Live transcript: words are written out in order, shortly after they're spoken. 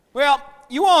Well,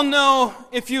 you all know,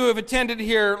 if you have attended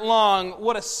here long,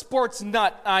 what a sports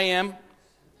nut I am.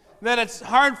 That it's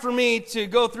hard for me to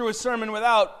go through a sermon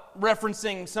without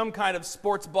referencing some kind of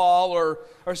sports ball or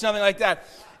something like that.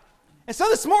 And so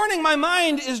this morning, my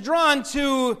mind is drawn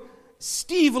to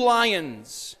Steve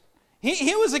Lyons.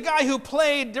 He was a guy who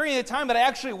played during the time that I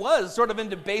actually was sort of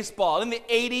into baseball, in the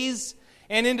 80s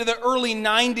and into the early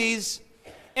 90s.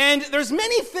 And there's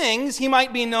many things he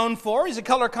might be known for. He's a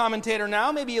color commentator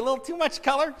now, maybe a little too much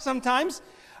color sometimes.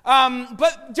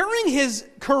 But during his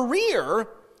career,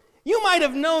 you might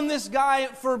have known this guy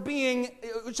for being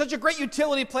such a great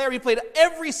utility player. He played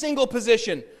every single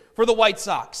position for the White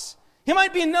Sox. He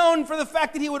might be known for the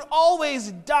fact that he would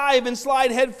always dive and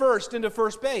slide headfirst into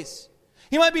first base.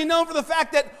 He might be known for the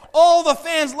fact that all the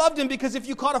fans loved him because if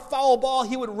you caught a foul ball,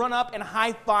 he would run up and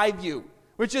high-five you,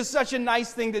 which is such a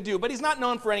nice thing to do. But he's not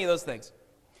known for any of those things.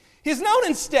 He's known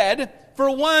instead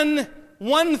for one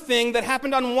thing that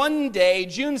happened on one day,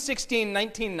 June 16,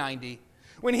 1990,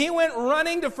 when he went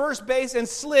running to first base and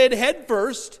slid head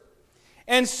first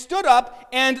and stood up,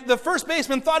 and the first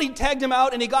baseman thought he'd tagged him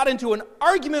out, and he got into an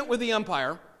argument with the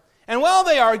umpire. And while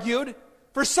they argued,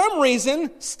 for some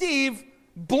reason, Steve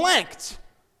blanked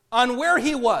on where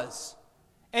he was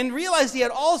and realized he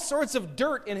had all sorts of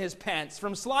dirt in his pants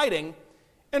from sliding,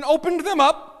 and opened them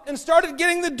up and started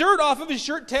getting the dirt off of his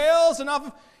shirt tails and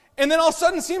then all of a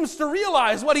sudden seems to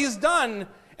realize what he's done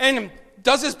and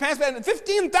does his pants back.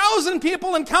 15,000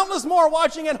 people and countless more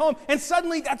watching at home, and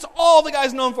suddenly that's all the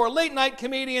guy's known for. Late night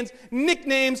comedians,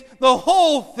 nicknames, the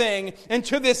whole thing. And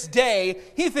to this day,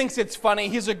 he thinks it's funny.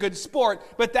 He's a good sport,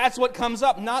 but that's what comes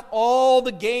up. Not all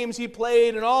the games he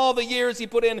played and all the years he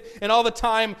put in and all the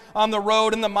time on the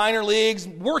road in the minor leagues,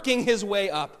 working his way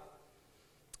up.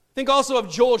 Think also of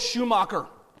Joel Schumacher,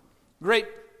 great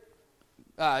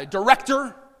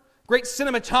director, great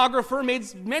cinematographer,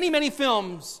 made many, many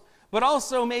films, but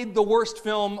also made the worst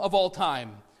film of all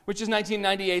time, which is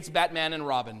 1998's Batman and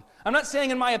Robin. I'm not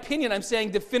saying in my opinion, I'm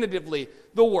saying definitively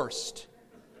the worst.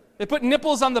 They put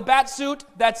nipples on the bat suit.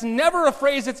 That's never a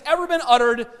phrase that's ever been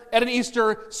uttered at an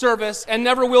Easter service and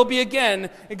never will be again,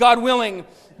 God willing.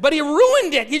 But he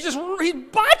ruined it. He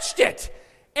botched it.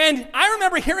 And I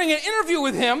remember hearing an interview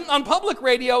with him on public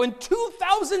radio in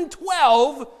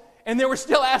 2012, and they were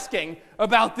still asking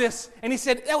about this. And he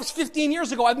said, that was 15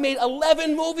 years ago. I've made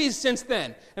 11 movies since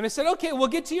then. And I said, okay, we'll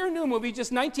get to your new movie.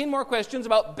 Just 19 more questions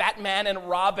about Batman and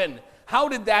Robin. How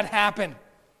did that happen?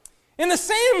 In the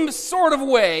same sort of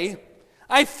way,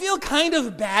 I feel kind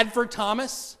of bad for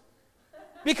Thomas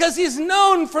because he's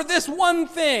known for this one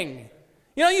thing.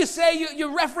 You know, you say,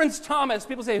 you reference Thomas.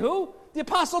 People say, who? The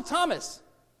Apostle Thomas.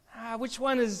 Which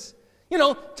one is,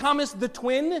 Thomas the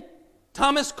twin?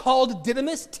 Thomas called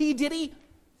Didymus, T. Diddy?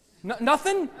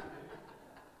 Nothing?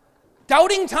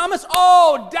 Doubting Thomas?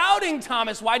 Oh, doubting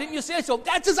Thomas. Why didn't you say so?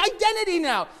 That's his identity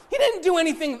now. He didn't do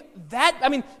anything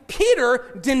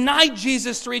Peter denied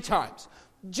Jesus 3 times.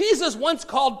 Jesus once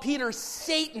called Peter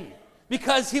Satan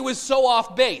because he was so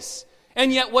off base.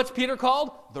 And yet, what's Peter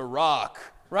called? The Rock,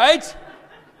 right?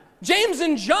 James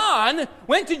and John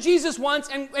went to Jesus once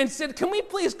and said, can we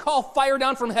please call fire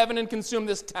down from heaven and consume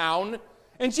this town?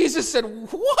 And Jesus said,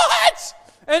 what?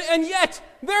 And yet,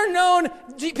 they're known,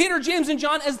 Peter, James, and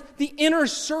John, as the inner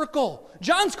circle.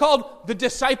 John's called the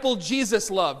disciple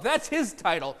Jesus loved. That's his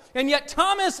title. And yet,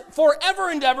 Thomas, forever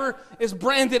and ever, is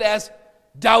branded as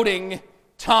doubting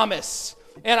Thomas.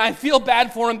 And I feel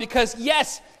bad for him because,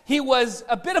 yes, he was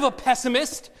a bit of a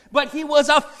pessimist, but he was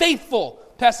a faithful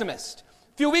pessimist.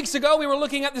 A few weeks ago, we were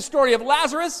looking at the story of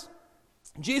Lazarus.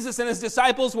 Jesus and his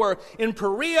disciples were in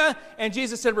Perea, and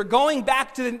Jesus said, we're going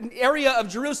back to the area of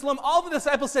Jerusalem. All the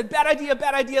disciples said, bad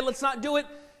idea, let's not do it.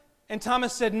 And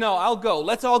Thomas said, no, I'll go.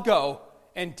 Let's all go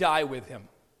and die with him.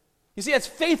 You see, it's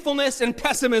faithfulness and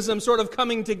pessimism sort of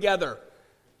coming together.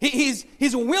 He's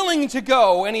willing to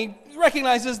go, and he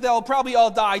recognizes they'll probably all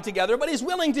die together, but he's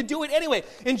willing to do it anyway.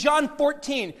 In John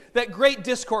 14, that great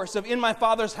discourse of, in my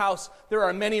Father's house, there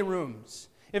are many rooms.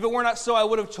 If it were not so, I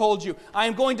would have told you. I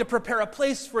am going to prepare a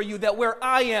place for you, that where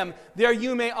I am, there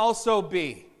you may also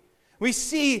be. We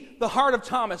see the heart of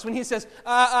Thomas when he says,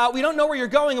 we don't know where you're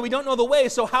going, and we don't know the way,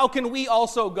 so how can we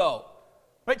also go?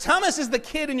 Right? Thomas is the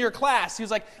kid in your class. He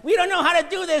was like, we don't know how to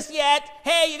do this yet.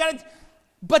 Hey, you got to...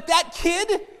 But that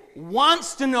kid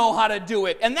wants to know how to do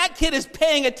it, and that kid is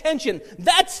paying attention.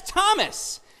 That's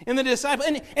Thomas in the disciple.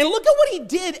 And look at what he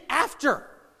did after.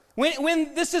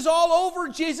 When this is all over,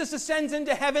 Jesus ascends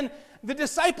into heaven. The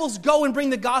disciples go and bring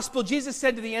the gospel. Jesus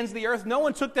said to the ends of the earth, no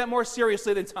one took that more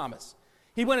seriously than Thomas.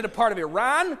 He went into part of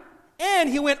Iran, and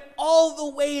he went all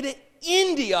the way to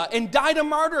India and died a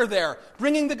martyr there,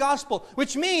 bringing the gospel,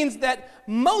 which means that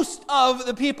most of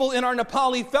the people in our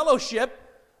Nepali fellowship,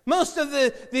 most of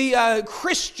the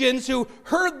Christians who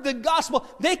heard the gospel,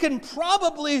 they can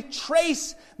probably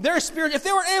trace their spirit, if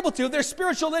they were able to, their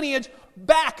spiritual lineage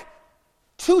back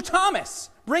to Thomas,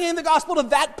 bringing the gospel to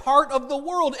that part of the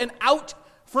world and out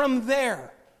from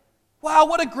there. Wow,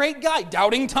 what a great guy.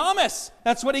 Doubting Thomas.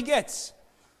 That's what he gets.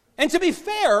 And to be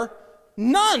fair,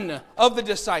 none of the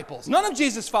disciples, none of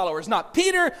Jesus' followers, not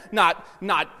Peter, not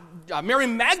Mary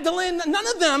Magdalene, none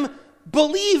of them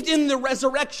believed in the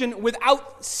resurrection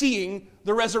without seeing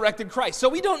the resurrected Christ. So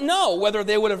we don't know whether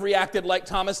they would have reacted like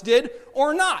Thomas did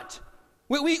or not.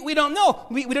 We don't know.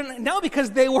 We don't know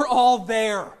because they were all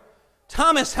there.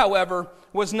 Thomas, however,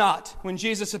 was not when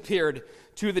Jesus appeared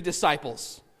to the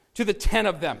disciples, to the 10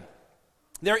 of them.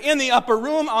 They're in the upper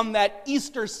room on that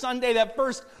Easter Sunday, that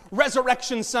first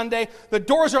Resurrection Sunday. The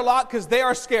doors are locked because they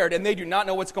are scared and they do not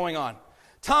know what's going on.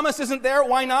 Thomas isn't there.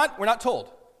 Why not? We're not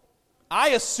told. I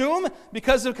assume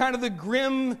because of kind of the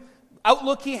grim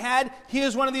outlook he had, he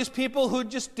is one of these people who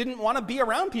just didn't want to be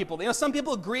around people. You know, some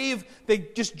people grieve, they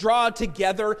just draw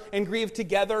together and grieve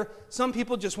together. Some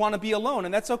people just want to be alone,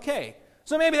 and that's okay.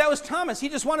 So maybe that was Thomas. He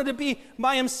just wanted to be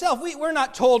by himself. We're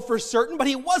not told for certain, but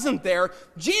he wasn't there.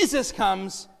 Jesus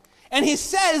comes, and he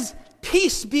says,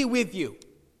 "Peace be with you."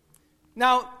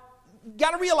 Now,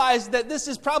 got to realize that this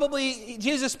is probably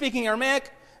Jesus speaking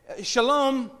Aramaic,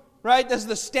 shalom, right? That's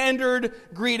the standard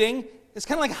greeting. It's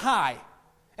kind of like hi.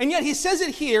 And yet he says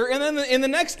it here, and then in the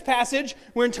next passage,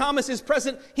 when Thomas is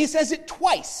present, he says it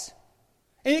twice.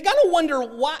 And you got to wonder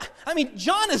why. I mean,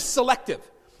 John is selective.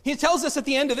 He tells us at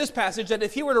the end of this passage that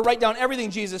if he were to write down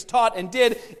everything Jesus taught and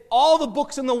did, all the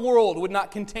books in the world would not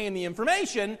contain the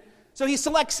information. So he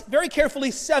selects very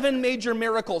carefully 7 major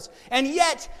miracles. And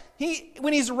yet,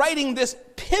 when he's writing this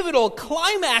pivotal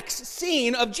climax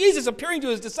scene of Jesus appearing to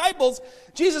his disciples,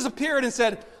 Jesus appeared and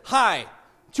said, "Hi."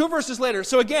 2 verses later.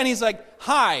 So again, he's like,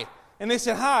 "Hi." And they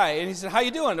said, "Hi." And he said, "How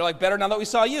you doing?" They're like, "Better now that we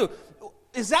saw you."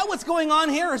 Is that what's going on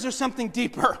here, or is there something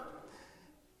deeper?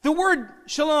 The word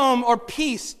shalom, or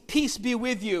peace, peace be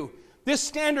with you, this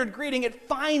standard greeting, it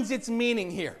finds its meaning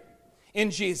here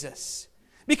in Jesus.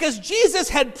 Because Jesus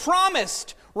had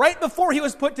promised right before he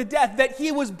was put to death that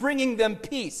he was bringing them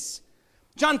peace.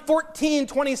 John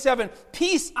 14:27,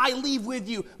 "Peace I leave with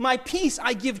you, my peace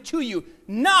I give to you,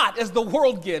 not as the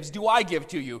world gives do I give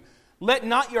to you. Let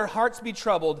not your hearts be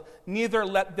troubled, neither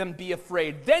let them be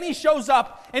afraid." Then he shows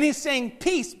up and he's saying,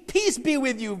 "Peace, peace be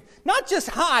with you." Not just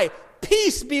hi,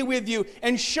 peace be with you,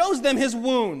 and shows them his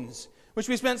wounds, which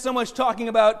we spent so much talking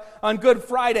about on Good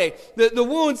Friday. The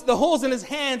wounds, the holes in his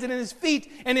hands and in his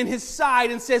feet and in his side,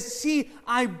 and says, "See,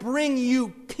 I bring you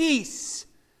peace.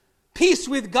 Peace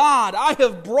with God. I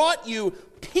have brought you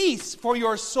peace for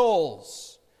your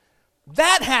souls."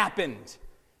 That happened.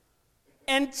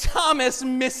 And Thomas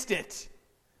missed it.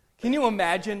 Can you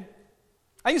imagine?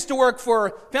 I used to work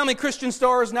for Family Christian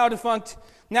Stores, now defunct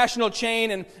national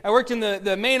chain, and I worked in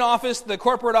the main office, the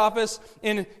corporate office,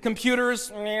 in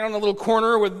computers, on a little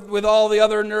corner with all the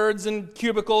other nerds and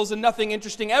cubicles, and nothing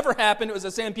interesting ever happened. It was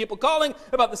the same people calling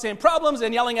about the same problems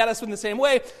and yelling at us in the same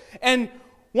way. And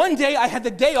one day I had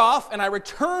the day off, and I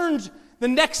returned the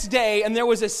next day, and there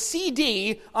was a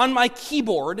CD on my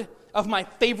keyboard of my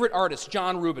favorite artist,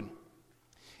 John Rubin.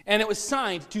 And it was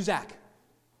signed to Zach.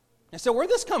 I said, "Where'd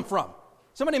this come from?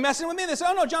 Somebody messing with me?" They said,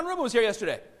 "Oh no, John Rubin was here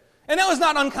yesterday." And that was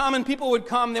not uncommon. People would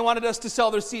come, they wanted us to sell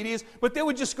their CDs, but they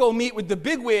would just go meet with the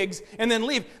bigwigs and then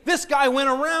leave. This guy went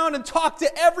around and talked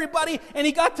to everybody, and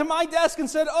he got to my desk and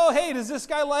said, "Oh, hey, does this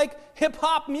guy like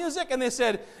hip-hop music?" And they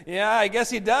said, "Yeah, I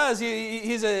guess he does.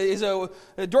 He's a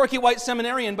dorky white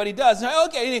seminarian, but he does." And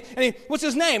okay, and he, what's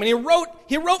his name? And he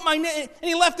wrote my name, and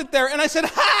he left it there. And I said,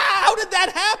 how did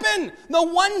that happen? The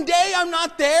one day I'm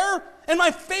not there, and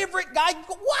my favorite guy,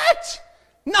 what?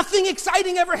 Nothing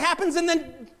exciting ever happens, and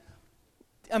then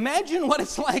imagine what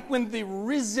it's like when the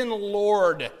risen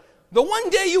Lord, the one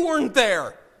day you weren't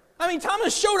there. I mean,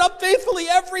 Thomas showed up faithfully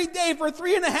every day for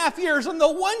 3.5 years, and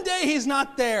the one day he's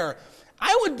not there.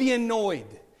 I would be annoyed.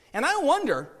 And I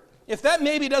wonder if that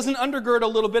maybe doesn't undergird a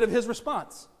little bit of his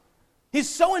response. He's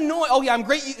so annoyed. "Oh yeah, I'm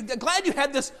glad you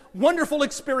had this wonderful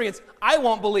experience." I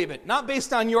won't believe it. Not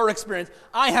based on your experience.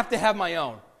 I have to have my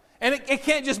own. And it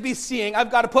can't just be seeing.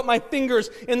 I've got to put my fingers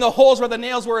in the holes where the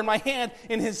nails were in my hand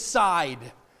in his side.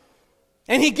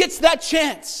 And he gets that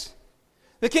chance.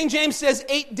 The King James says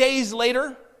 8 days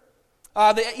later.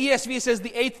 The ESV says the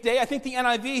 8th day. I think the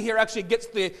NIV here actually gets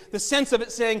the sense of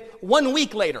it saying 1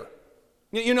 week later.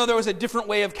 You know, there was a different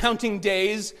way of counting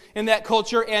days in that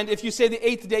culture. And if you say the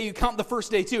 8th day, you count the first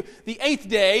day too. The 8th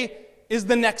day is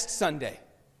the next Sunday.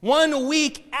 1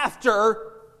 week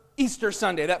after Easter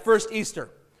Sunday, that first Easter.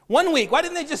 1 week. Why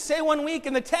didn't they just say 1 week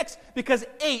in the text? Because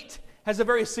 8 has a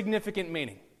very significant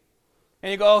meaning.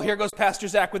 And you go, oh, here goes Pastor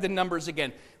Zach with the numbers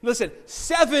again. Listen,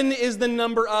 7 is the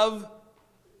number of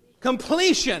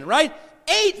completion, right?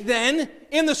 8 then,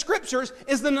 in the scriptures,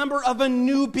 is the number of a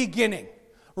new beginning.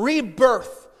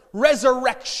 Rebirth,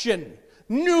 resurrection,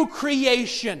 new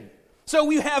creation. So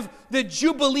we have the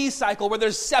Jubilee cycle where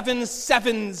there's 7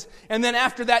 sevens, and then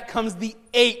after that comes the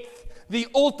 8th, the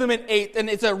ultimate 8th, and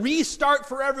it's a restart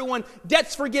for everyone,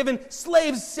 debts forgiven,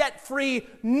 slaves set free,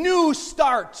 new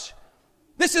start.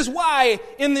 This is why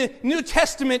in the New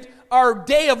Testament, our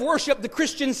day of worship, the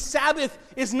Christian Sabbath,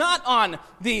 is not on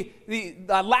the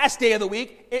last day of the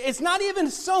week. It's not even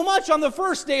so much on the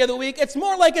first day of the week. It's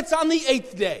more like it's on the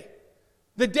 8th day.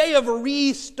 The day of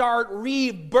restart,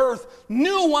 rebirth,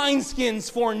 new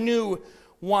wineskins for new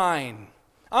wine.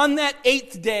 On that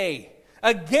 8th day,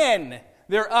 again,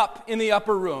 they're up in the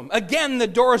upper room. Again, the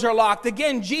doors are locked.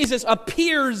 Again, Jesus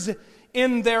appears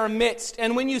in their midst.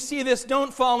 And when you see this,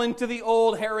 don't fall into the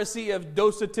old heresy of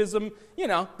Docetism. You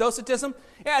know, Docetism.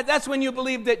 Yeah, that's when you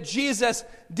believe that Jesus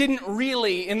didn't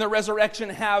really, in the resurrection,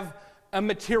 have a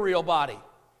material body.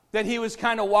 That he was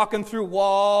kind of walking through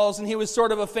walls and he was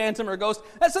sort of a phantom or ghost.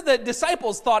 That's what the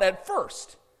disciples thought at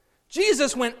first.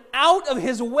 Jesus went out of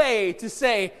his way to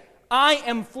say, I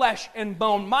am flesh and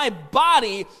bone. My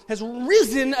body has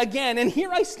risen again, and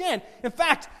here I stand. In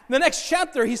fact, in the next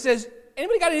chapter, he says,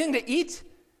 anybody got anything to eat?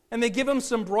 And they give him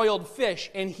some broiled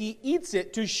fish, and he eats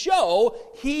it to show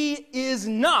he is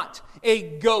not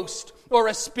a ghost or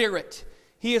a spirit.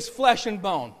 He is flesh and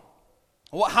bone.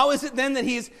 Well, how is it then that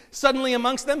he's suddenly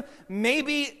amongst them?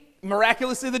 Maybe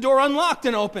miraculously the door unlocked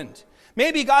and opened.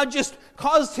 Maybe God just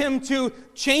caused him to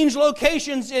change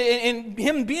locations in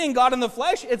him being God in the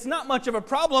flesh. It's not much of a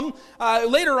problem.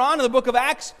 Later on in the book of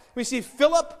Acts, we see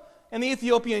Philip and the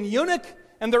Ethiopian eunuch,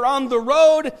 and they're on the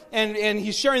road, and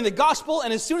he's sharing the gospel,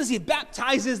 and as soon as he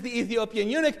baptizes the Ethiopian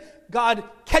eunuch, God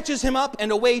catches him up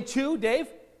and away to, Dave?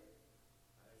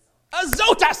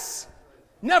 Azotus!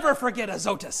 Never forget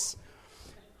Azotus.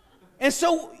 And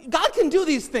so God can do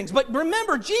these things, but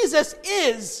remember, Jesus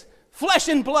is flesh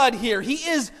and blood here. He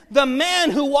is the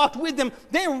man who walked with them.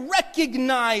 They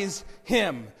recognize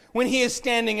him when he is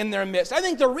standing in their midst. I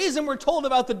think the reason we're told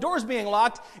about the doors being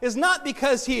locked is not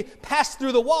because he passed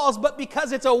through the walls, but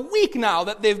because it's a week now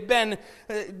that they've been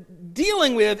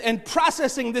dealing with and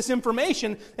processing this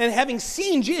information and having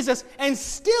seen Jesus, and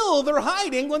still they're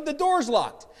hiding when the door's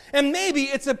locked. And maybe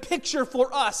it's a picture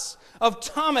for us of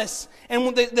Thomas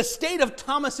and the state of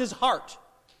Thomas's heart.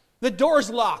 The door's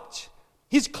locked.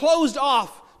 He's closed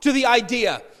off to the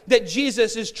idea that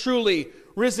Jesus is truly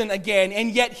risen again,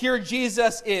 and yet here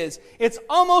Jesus is. It's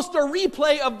almost a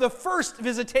replay of the first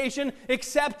visitation,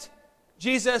 except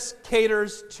Jesus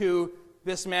caters to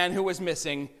this man who was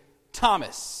missing,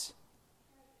 Thomas.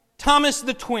 Thomas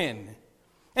the twin.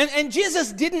 And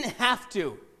Jesus didn't have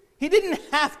to. He didn't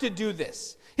have to do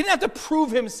this. He didn't have to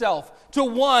prove himself to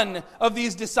one of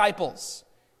these disciples.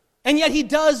 And yet he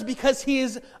does, because he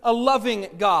is a loving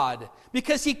God.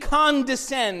 Because he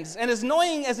condescends. And as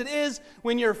annoying as it is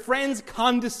when your friends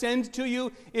condescend to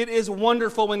you, it is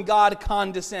wonderful when God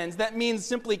condescends. That means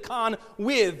simply con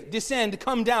with, descend,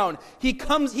 come down. He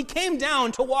came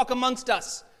down to walk amongst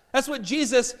us. That's what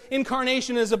Jesus'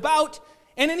 incarnation is about.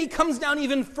 And then he comes down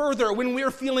even further when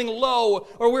we're feeling low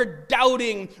or we're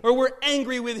doubting or we're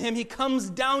angry with him. He comes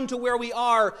down to where we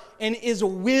are and is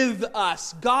with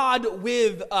us, God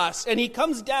with us. And he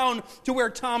comes down to where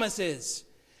Thomas is.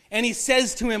 And he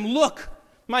says to him, look,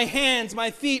 my hands,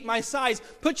 my feet, my sides.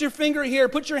 Put your finger here.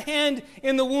 Put your hand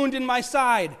in the wound in my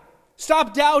side.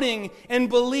 Stop doubting and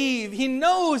believe. He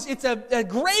knows it's a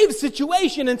grave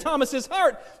situation in Thomas's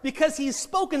heart because he's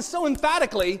spoken so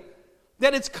emphatically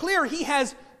that it's clear he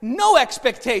has no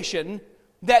expectation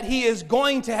that he is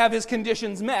going to have his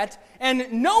conditions met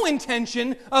and no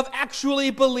intention of actually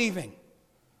believing.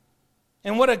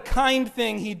 And what a kind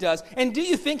thing he does. And do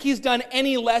you think he's done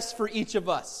any less for each of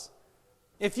us?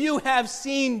 If you have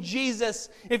seen Jesus,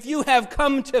 if you have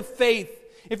come to faith,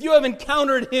 if you have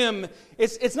encountered him,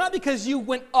 it's not because you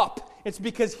went up. It's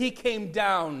because he came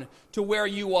down to where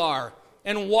you are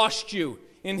and washed you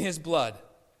in his blood.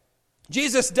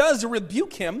 Jesus does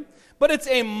rebuke him, but it's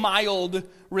a mild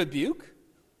rebuke.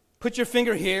 Put your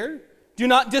finger here. Do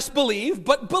not disbelieve,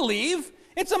 but believe.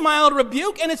 It's a mild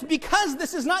rebuke, and it's because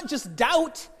this is not just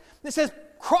doubt. This has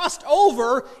crossed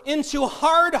over into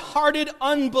hard-hearted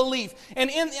unbelief. And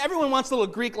everyone wants a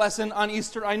little Greek lesson on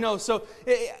Easter, I know. So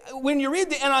when you read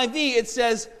the NIV, it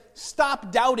says,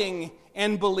 stop doubting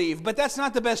and believe. But that's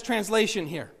not the best translation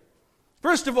here.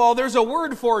 First of all, there's a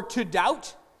word for to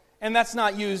doubt, and that's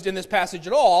not used in this passage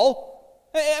at all.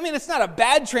 I mean, it's not a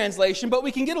bad translation, but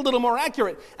we can get a little more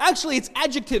accurate. Actually, it's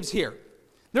adjectives here.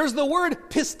 There's the word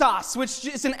pistos, which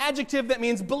is an adjective that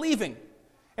means believing.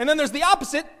 And then there's the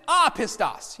opposite,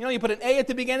 apistos. You put an A at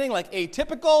the beginning, like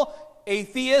atypical,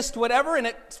 atheist, whatever, and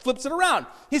it flips it around.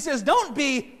 He says, don't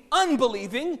be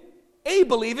unbelieving,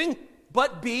 a-believing,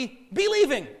 but be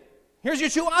believing. Here's your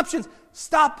two options.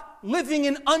 Stop living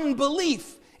in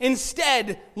unbelief.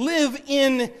 Instead, live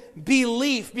in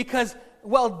belief. Because,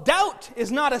 doubt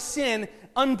is not a sin,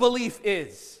 unbelief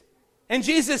is. And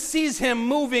Jesus sees him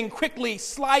moving quickly,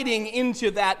 sliding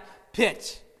into that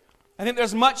pit. I think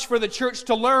there's much for the church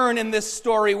to learn in this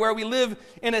story, where we live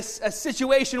in a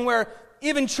situation where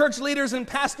even church leaders and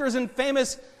pastors and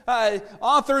famous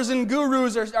authors and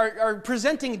gurus are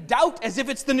presenting doubt as if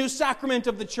it's the new sacrament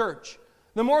of the church.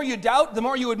 The more you doubt, the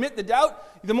more you admit the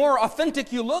doubt, the more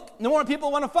authentic you look, the more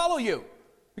people want to follow you.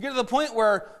 We get to the point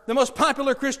where the most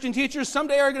popular Christian teachers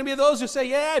someday are going to be those who say,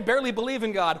 yeah, I barely believe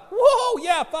in God. Whoa,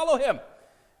 yeah, follow him.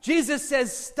 Jesus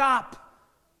says, stop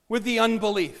with the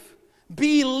unbelief.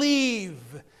 Believe.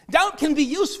 Doubt can be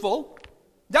useful.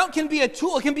 Doubt can be a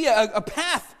tool. It can be a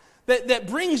path that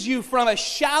brings you from a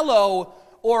shallow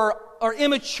or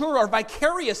immature or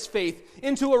vicarious faith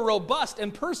into a robust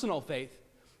and personal faith.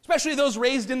 Especially those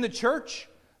raised in the church.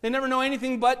 They never know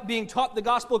anything but being taught the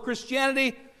gospel of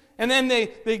Christianity. And then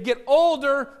they get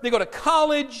older, they go to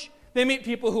college, they meet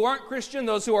people who aren't Christian,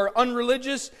 those who are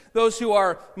unreligious, those who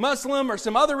are Muslim or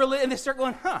some other religion, and they start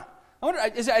going, I wonder,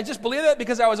 I just believe that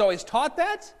because I was always taught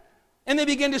that? And they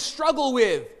begin to struggle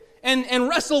with and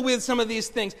wrestle with some of these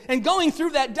things. And going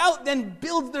through that doubt then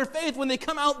builds their faith when they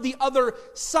come out the other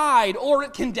side, or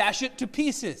it can dash it to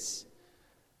pieces.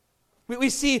 We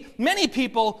see many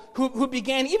people who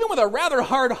began even with a rather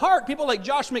hard heart, people like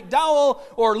Josh McDowell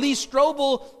or Lee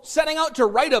Strobel, setting out to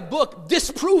write a book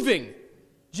disproving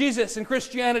Jesus and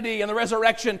Christianity and the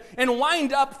resurrection, and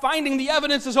wind up finding the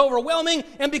evidence is overwhelming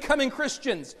and becoming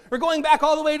Christians. We're going back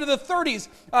all the way to the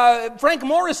 30s. Frank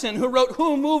Morrison, who wrote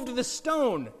Who Moved the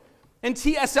Stone? And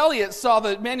T.S. Eliot saw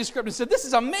the manuscript and said, this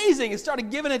is amazing. He started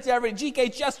giving it to everybody, G.K.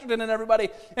 Chesterton and everybody,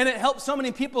 and it helped so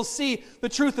many people see the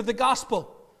truth of the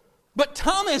gospel. But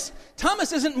Thomas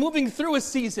isn't moving through a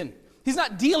season. He's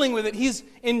not dealing with it. He's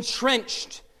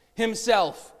entrenched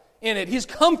himself in it. He's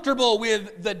comfortable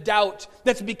with the doubt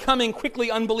that's becoming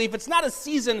quickly unbelief. It's not a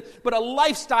season, but a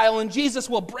lifestyle, and Jesus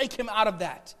will break him out of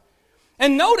that.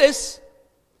 And notice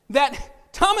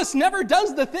that Thomas never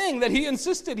does the thing that he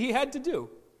insisted he had to do.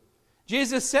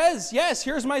 Jesus says, yes,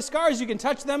 here's my scars. You can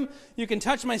touch them. You can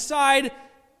touch my side.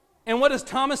 And what does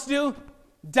Thomas do?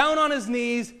 Down on his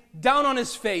knees, down on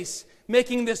his face,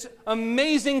 making this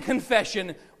amazing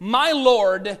confession, my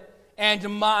Lord and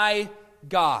my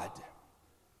God.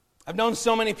 I've known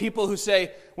so many people who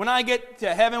say, when I get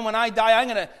to heaven, when I die, I'm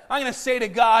gonna say to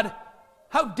God,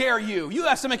 how dare you? You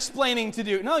have some explaining to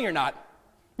do. No, you're not.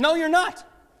 No, you're not.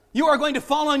 You are going to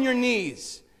fall on your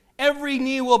knees. Every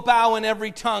knee will bow and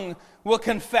every tongue will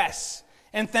confess.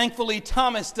 And thankfully,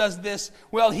 Thomas does this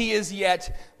while he is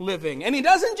yet living. And he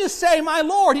doesn't just say, my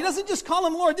Lord. He doesn't just call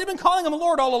him Lord. They've been calling him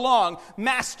Lord all along.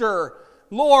 Master,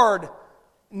 Lord.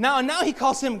 Now he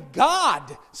calls him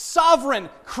God, sovereign,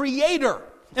 creator.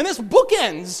 And this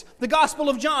bookends the Gospel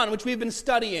of John, which we've been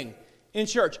studying in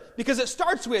church. Because it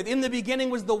starts with, in the beginning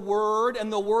was the Word,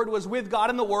 and the Word was with God,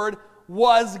 and the Word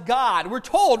was God. We're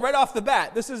told right off the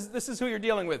bat, this is who you're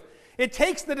dealing with. It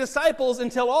takes the disciples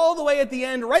until all the way at the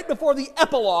end, right before the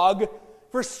epilogue,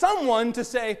 for someone to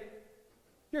say,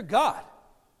 you're God,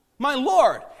 my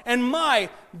Lord and my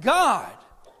God.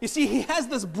 You see, he has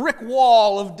this brick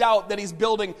wall of doubt that he's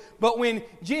building, but when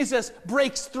Jesus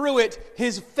breaks through it,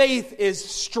 his faith is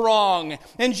strong,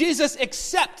 and Jesus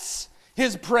accepts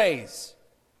his praise.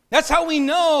 That's how we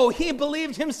know he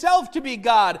believed himself to be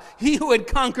God, he who had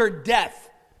conquered death.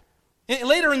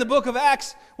 Later in the book of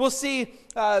Acts, we'll see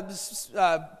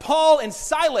Paul and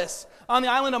Silas on the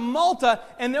island of Malta,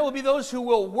 and there will be those who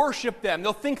will worship them.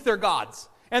 They'll think they're gods.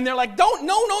 And they're like, no,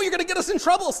 you're going to get us in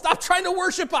trouble. Stop trying to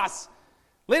worship us.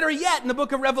 Later yet, in the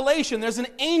book of Revelation, there's an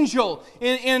angel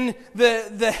in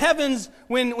the heavens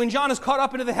when John is caught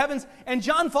up into the heavens, and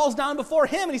John falls down before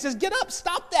him, and he says, get up,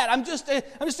 stop that. I'm just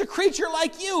a creature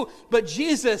like you. But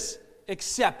Jesus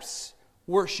accepts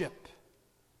worship.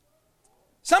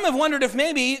 Some have wondered if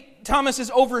maybe Thomas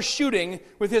is overshooting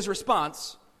with his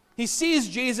response. He sees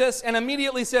Jesus and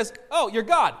immediately says, oh, you're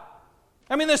God.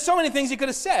 I mean, there's so many things he could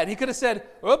have said. He could have said,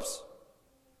 oops.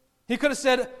 He could have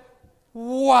said,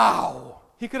 wow.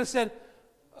 He could have said,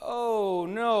 Oh,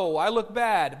 no, I look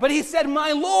bad. But he said,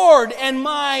 my Lord and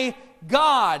my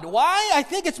God. Why? I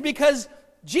think it's because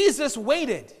Jesus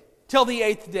waited till the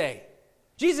 8th day.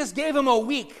 Jesus gave him a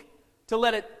week to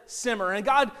let it simmer. And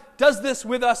God does this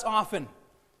with us often.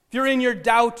 If you're in your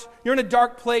doubt, you're in a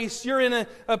dark place, you're in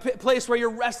a place where you're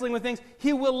wrestling with things,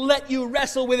 he will let you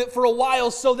wrestle with it for a while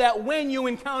so that when you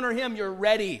encounter him, you're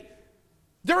ready.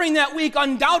 During that week,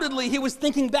 undoubtedly, he was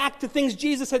thinking back to things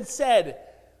Jesus had said.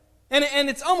 And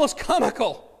it's almost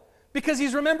comical because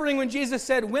he's remembering when Jesus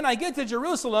said, when I get to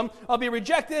Jerusalem, I'll be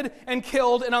rejected and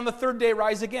killed and on the 3rd day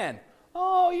rise again.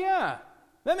 Oh, yeah,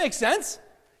 that makes sense.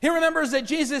 He remembers that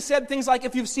Jesus said things like,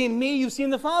 if you've seen me, you've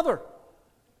seen the Father.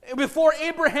 Before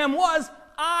Abraham was,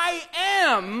 I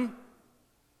am.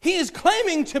 He is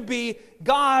claiming to be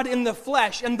God in the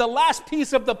flesh. And the last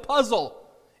piece of the puzzle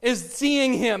is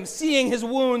seeing him, seeing his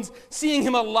wounds, seeing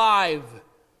him alive.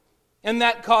 And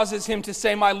that causes him to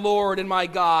say, my Lord and my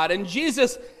God. And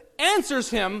Jesus answers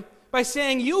him by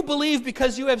saying, you believe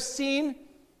because you have seen.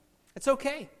 It's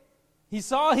okay. He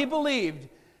saw, he believed.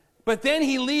 But then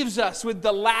he leaves us with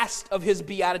the last of his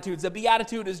Beatitudes. A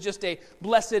Beatitude is just a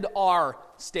blessed are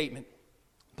statement.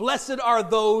 Blessed are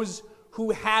those who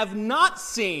have not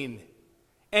seen,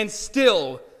 and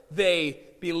still they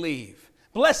believe.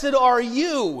 Blessed are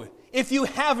you if you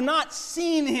have not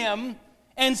seen him,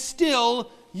 and still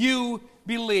you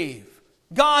believe.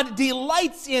 God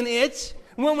delights in it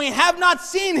when we have not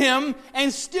seen him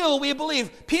and still we believe.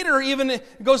 Peter even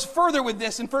goes further with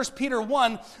this in 1 Peter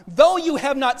 1. Though you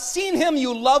have not seen him,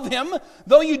 you love him.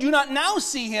 Though you do not now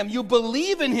see him, you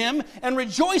believe in him and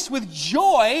rejoice with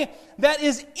joy that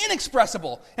is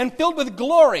inexpressible and filled with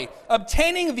glory,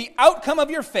 obtaining the outcome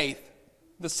of your faith,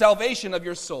 the salvation of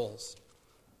your souls.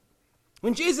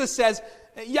 When Jesus says,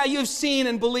 yeah, you've seen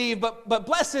and believe, but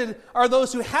blessed are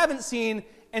those who haven't seen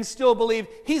and still believe,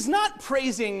 he's not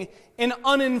praising an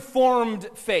uninformed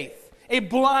faith, a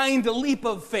blind leap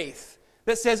of faith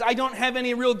that says, I don't have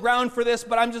any real ground for this,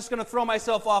 but I'm just going to throw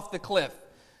myself off the cliff.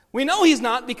 We know he's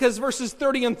not because verses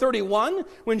 30 and 31,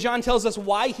 when John tells us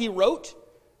why he wrote,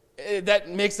 that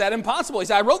makes that impossible. He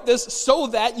said, I wrote this so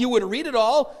that you would read it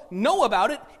all, know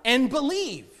about it, and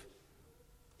believe.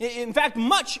 In fact,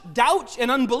 much doubt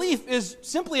and unbelief is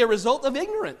simply a result of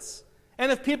ignorance.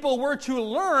 And if people were to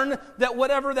learn that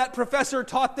whatever that professor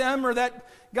taught them or that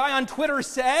guy on Twitter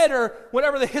said or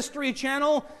whatever the History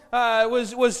Channel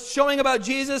was showing about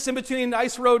Jesus in between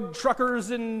ice road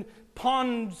truckers and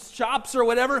pawn shops or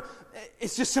whatever,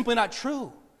 it's just simply not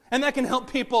true. And that can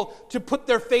help people to put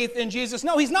their faith in Jesus.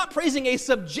 No, he's not praising a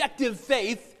subjective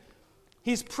faith.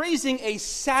 He's praising a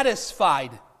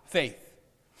satisfied faith.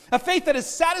 A faith that is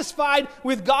satisfied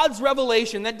with God's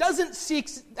revelation, that doesn't seek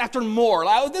after more.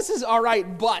 Like, this is all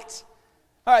right, but.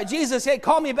 All right, Jesus, hey,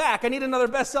 call me back. I need another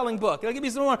best-selling book. Give me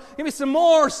some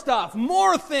more stuff,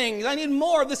 more things. I need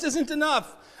more. This isn't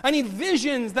enough. I need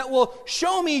visions that will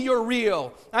show me you're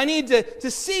real. I need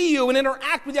to see you and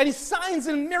interact with you. I need signs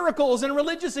and miracles and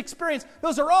religious experience.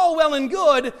 Those are all well and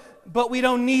good, but we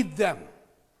don't need them.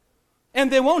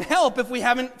 And they won't help if we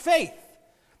haven't faith.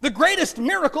 The greatest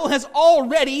miracle has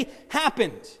already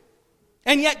happened.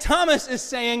 And yet Thomas is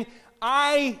saying,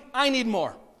 I need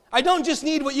more. I don't just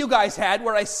need what you guys had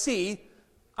where I see.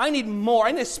 I need more.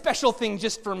 I need a special thing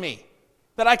just for me.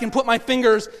 That I can put my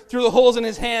fingers through the holes in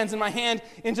his hands and my hand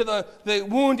into the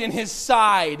wound in his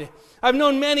side. I've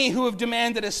known many who have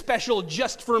demanded a special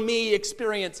just for me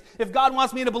experience. If God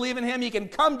wants me to believe in him, he can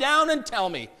come down and tell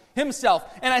me himself.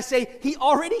 And I say, he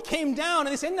already came down.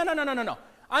 And they say, no.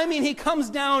 I mean, he comes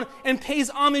down and pays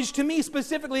homage to me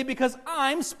specifically because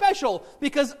I'm special,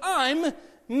 because I'm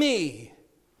me.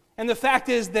 And the fact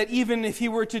is that even if he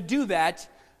were to do that,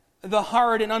 the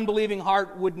hard and unbelieving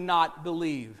heart would not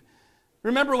believe.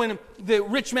 Remember when the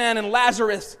rich man and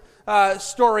Lazarus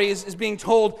story is being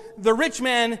told, the rich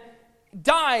man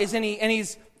dies and he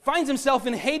finds himself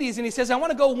in Hades and he says, I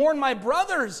want to go warn my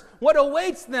brothers what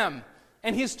awaits them.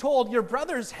 And he's told, your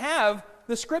brothers have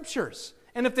the scriptures.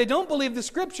 And if they don't believe the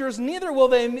scriptures, neither will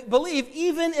they believe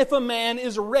even if a man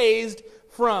is raised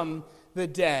from the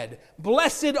dead.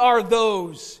 Blessed are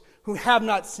those who have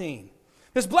not seen.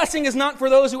 This blessing is not for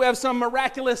those who have some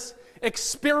miraculous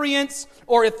experience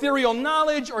or ethereal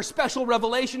knowledge or special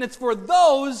revelation. It's for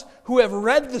those who have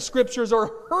read the scriptures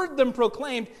or heard them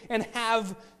proclaimed and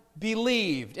have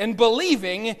believed. And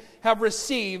believing have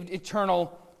received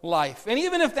eternal life. And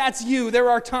even if that's you, there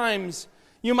are times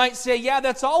you might say, yeah,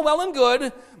 that's all well and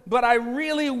good, but I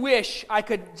really wish I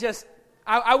could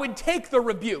I would take the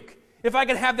rebuke if I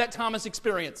could have that Thomas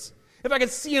experience. If I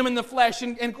could see him in the flesh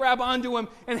and grab onto him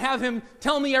and have him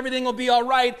tell me everything will be all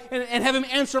right and have him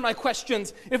answer my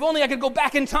questions. If only I could go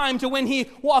back in time to when he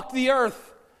walked the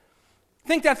earth.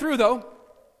 Think that through, though.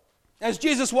 As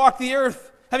Jesus walked the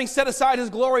earth, having set aside his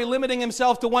glory, limiting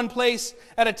himself to one place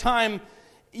at a time,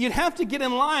 you'd have to get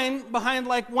in line behind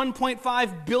like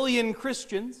 1.5 billion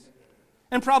Christians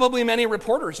and probably many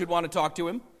reporters who'd want to talk to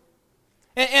him.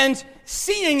 And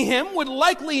seeing him would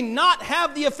likely not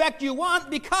have the effect you want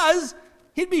because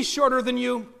he'd be shorter than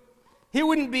you. He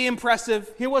wouldn't be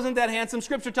impressive. He wasn't that handsome.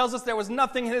 Scripture tells us there was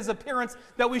nothing in his appearance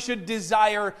that we should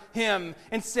desire him.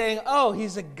 And saying, oh,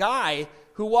 he's a guy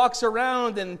who walks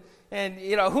around and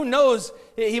who knows,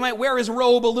 he might wear his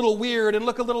robe a little weird and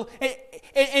look a little,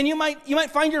 and you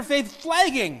might find your faith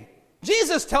flagging.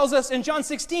 Jesus tells us in John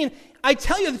 16, I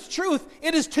tell you the truth,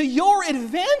 it is to your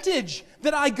advantage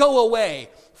that I go away.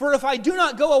 For if I do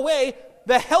not go away,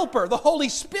 the Helper, the Holy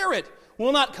Spirit,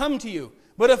 will not come to you.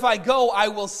 But if I go, I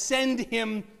will send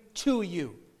him to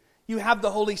you. You have the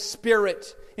Holy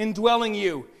Spirit indwelling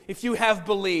you if you have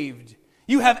believed.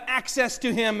 You have access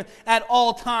to him at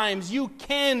all times. You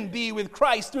can be with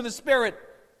Christ through the Spirit.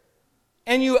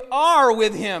 And you are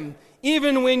with him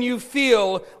even when you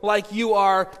feel like you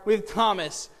are with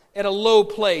Thomas at a low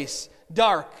place,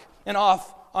 dark and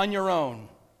off on your own.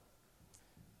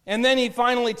 And then he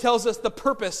finally tells us the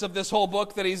purpose of this whole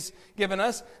book that he's given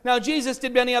us. Now, Jesus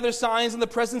did many other signs in the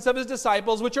presence of his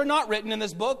disciples, which are not written in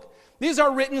this book. These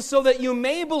are written so that you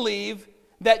may believe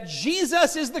that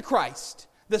Jesus is the Christ,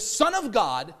 the Son of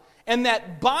God, and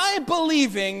that by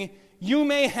believing you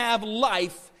may have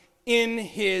life in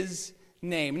his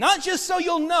name. Not just so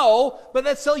you'll know, but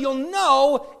that so you'll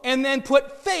know and then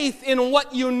put faith in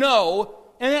what you know,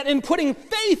 and that in putting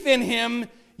faith in him,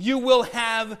 you will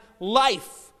have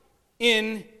life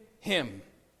in him.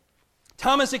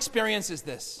 Thomas experiences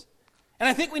this. And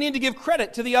I think we need to give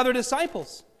credit to the other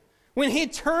disciples. When he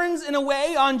turns in a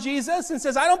way on Jesus and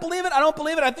says, I don't believe it,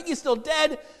 I think he's still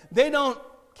dead, they don't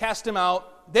cast him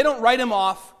out. They don't write him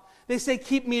off. They say,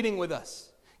 keep meeting with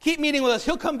us. Keep meeting with us.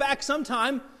 He'll come back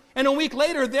sometime. And a week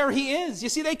later, there he is. You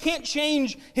see, they can't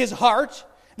change his heart.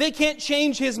 They can't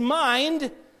change his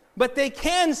mind. But they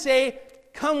can say,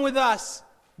 come with us.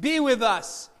 Be with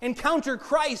us. Encounter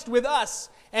Christ with us.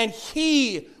 And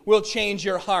he will change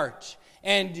your heart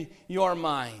and your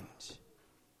mind.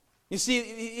 You see,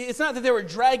 it's not that they were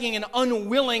dragging an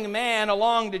unwilling man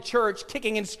along to church,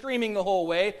 kicking and screaming the whole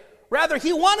way. Rather,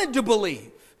 he wanted to believe.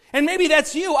 And maybe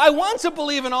that's you. I want to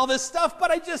believe in all this stuff,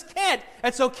 but I just can't.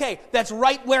 That's okay. That's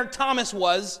right where Thomas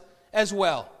was as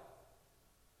well.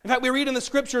 In fact, we read in the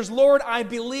Scriptures, Lord, I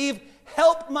believe,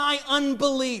 help my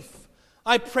unbelief.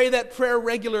 I pray that prayer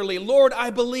regularly. Lord, I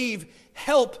believe,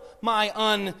 help my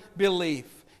unbelief.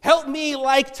 Help me,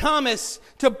 like Thomas,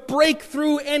 to break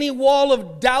through any wall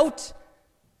of doubt,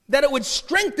 that it would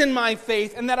strengthen my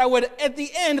faith, and that I would, at the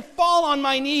end, fall on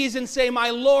my knees and say, my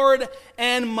Lord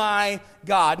and my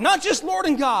God. Not just Lord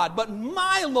and God, but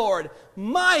my Lord,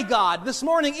 my God. This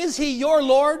morning, is he your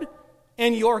Lord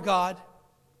and your God?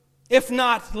 If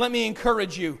not, let me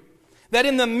encourage you that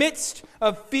in the midst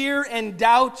of fear and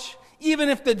doubt, even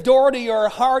if the door to your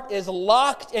heart is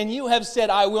locked and you have said,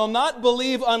 I will not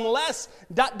believe unless ...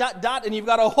 and you've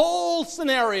got a whole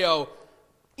scenario,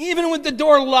 even with the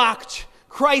door locked,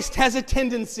 Christ has a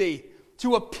tendency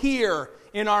to appear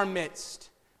in our midst,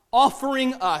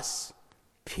 offering us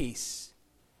peace.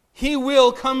 He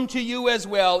will come to you as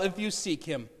well if you seek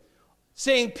him,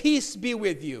 saying, peace be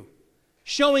with you,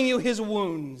 showing you his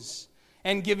wounds,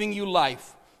 and giving you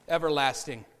life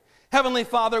everlasting. Heavenly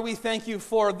Father, we thank you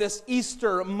for this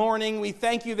Easter morning. We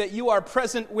thank you that you are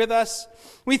present with us.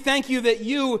 We thank you that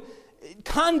you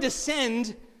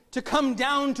condescend to come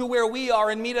down to where we are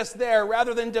and meet us there,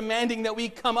 rather than demanding that we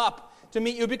come up to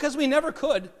meet you, because we never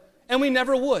could and we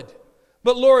never would.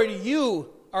 But Lord,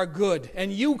 you are good,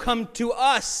 and you come to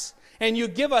us, and you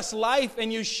give us life,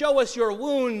 and you show us your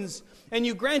wounds, and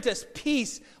you grant us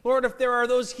peace. Lord, if there are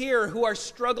those here who are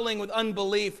struggling with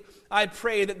unbelief, I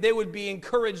pray that they would be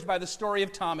encouraged by the story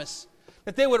of Thomas,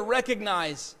 that they would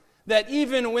recognize that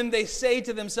even when they say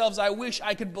to themselves, I wish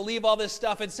I could believe all this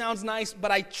stuff, it sounds nice,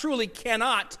 but I truly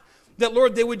cannot, that,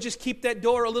 Lord, they would just keep that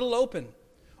door a little open.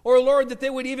 Or, Lord, that they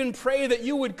would even pray that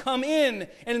you would come in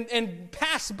and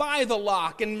pass by the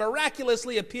lock and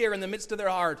miraculously appear in the midst of their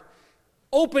heart,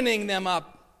 opening them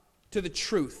up to the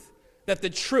truth, that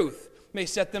the truth may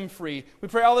set them free. We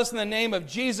pray all this in the name of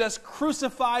Jesus,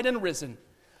 crucified and risen.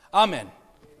 Amen.